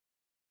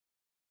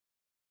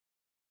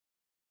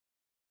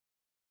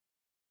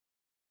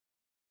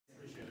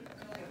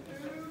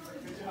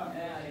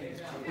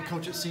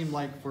Coach, it seemed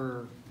like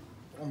for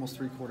almost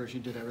 3 quarters you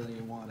did everything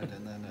you wanted,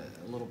 and then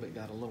a little bit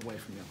got a little away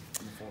from you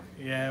in the fourth.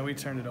 Yeah, we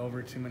turned it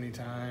over too many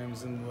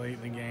times and late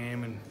in the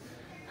game, and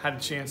had a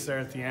chance there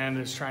at the end.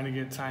 I was trying to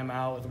get a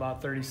timeout with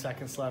about 30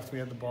 seconds left. We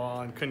had the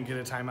ball and couldn't get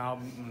a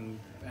timeout and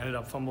ended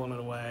up fumbling it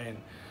away.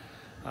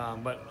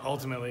 And but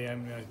ultimately, I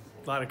mean,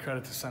 a lot of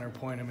credit to Center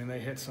Point. I mean, they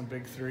hit some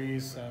big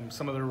threes.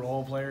 Some of their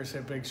role players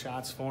hit big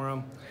shots for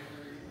them.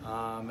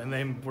 And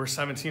they were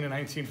 17 and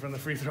 19 from the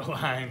free throw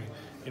line,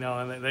 you know,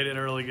 and they did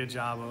a really good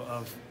job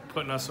of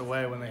putting us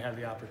away when they had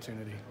the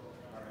opportunity.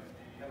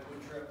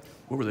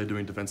 What were they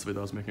doing defensively that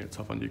was making it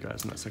tough on you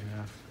guys in that second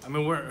half? I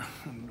mean,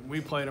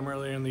 we played them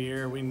earlier in the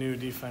year. We knew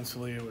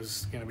defensively it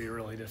was going to be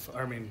really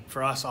difficult. I mean,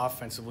 for us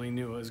offensively,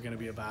 knew it was going to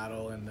be a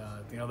battle. And,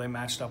 you know, they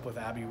matched up with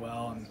Abby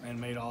well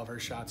and made all of her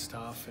shots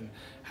tough and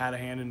had a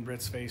hand in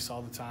Britt's face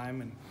all the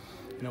time. And,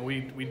 you know,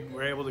 we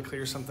were able to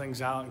clear some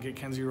things out and get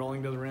Kenzie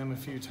rolling to the rim a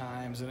few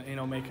times and, you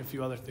know, make a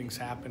few other things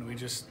happen. We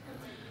just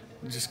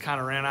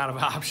kind of ran out of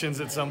options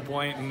at some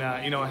point.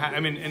 And, you know, I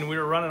mean, and we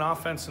were running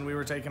offense and we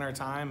were taking our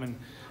time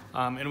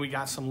and we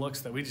got some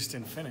looks that we just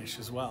didn't finish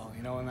as well,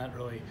 you know, and that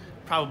really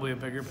probably a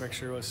bigger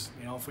picture was,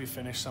 you know, if we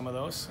finish some of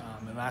those,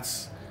 and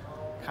that's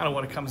kind of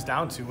what it comes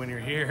down to when you're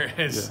here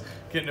is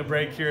getting a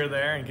break here or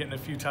there and getting a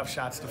few tough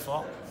shots to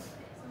fall.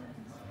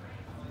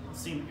 It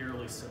seemed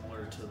eerily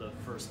similar to the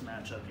first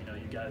matchup. You know,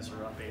 you guys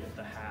are up 8 at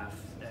the half,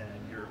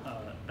 and you're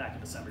back in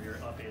December, you're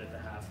up 8 at the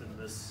half in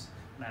this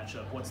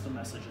matchup. What's the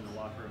message in the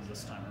locker room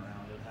this time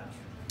around at half?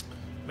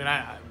 I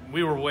mean,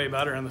 we were way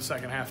better in the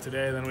second half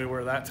today than we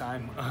were that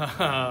time.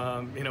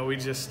 You know, we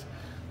just,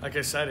 like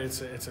I said,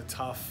 it's a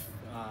tough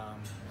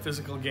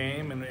physical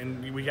game,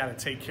 and we got to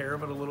take care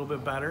of it a little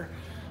bit better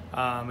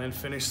and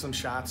finish some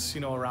shots,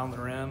 you know, around the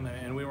rim,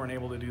 and we weren't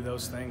able to do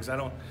those things. You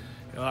know,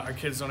 our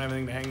kids don't have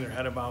anything to hang their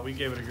head about. We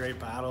gave it a great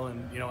battle,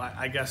 and, you know,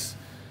 I guess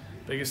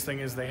biggest thing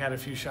is they had a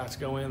few shots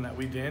go in that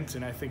we didn't,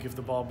 and I think if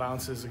the ball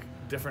bounces a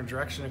different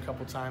direction a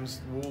couple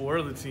times,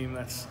 we're the team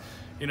that's,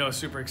 you know,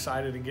 super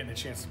excited and getting a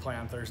chance to play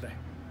on Thursday.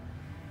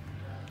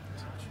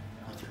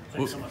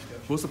 Thanks so much, Coach.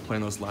 What was the play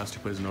in those last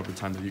 2 plays in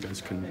overtime that you guys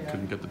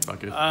couldn't get the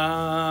bucket?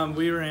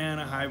 We ran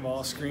a high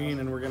ball screen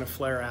and we're going to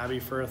flare Abby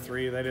for a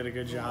 3. They did a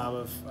good job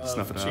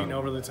of cheating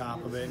over the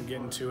top of it and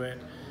getting to it.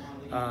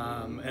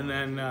 And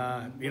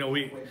then, you know,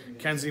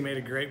 Kenzie made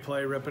a great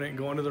play ripping it and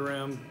going to the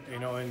rim, you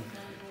know, and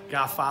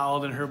got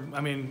fouled.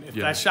 And if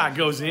that shot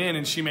goes in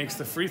and she makes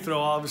the free throw,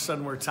 all of a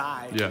sudden we're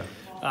tied. Yeah.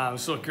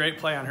 So a great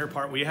play on her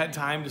part. We had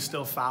time to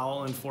still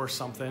foul and force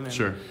something, and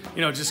sure,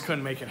 you know, just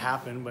couldn't make it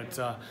happen.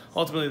 But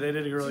ultimately, they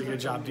did a really good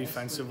job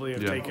defensively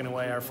of taking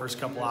away our first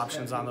couple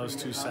options on those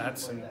 2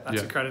 sets, and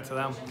that's a credit to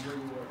them.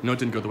 I know it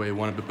didn't go the way you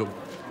wanted, but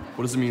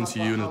what does it mean to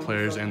you and the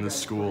players and the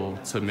school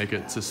to make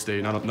it to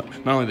state not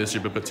only this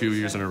year but 2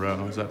 years in a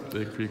row? Is that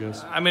big for you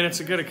guys? I mean, it's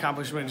a good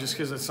accomplishment just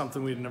because it's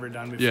something we'd never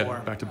done before. Yeah,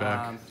 back to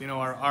back. You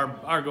know,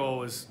 our goal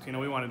was, you know,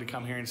 we wanted to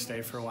come here and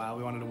stay for a while.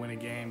 We wanted to win a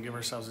game, give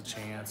ourselves a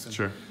chance. And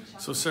sure.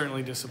 So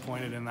certainly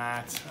disappointed in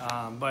that,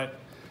 but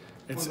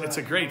it's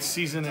a great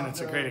season and it's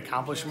a great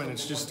accomplishment.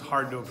 It's just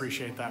hard to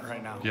appreciate that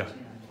right now. Yeah.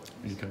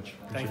 Thank you, Coach.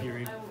 Thank you,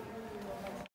 Reed.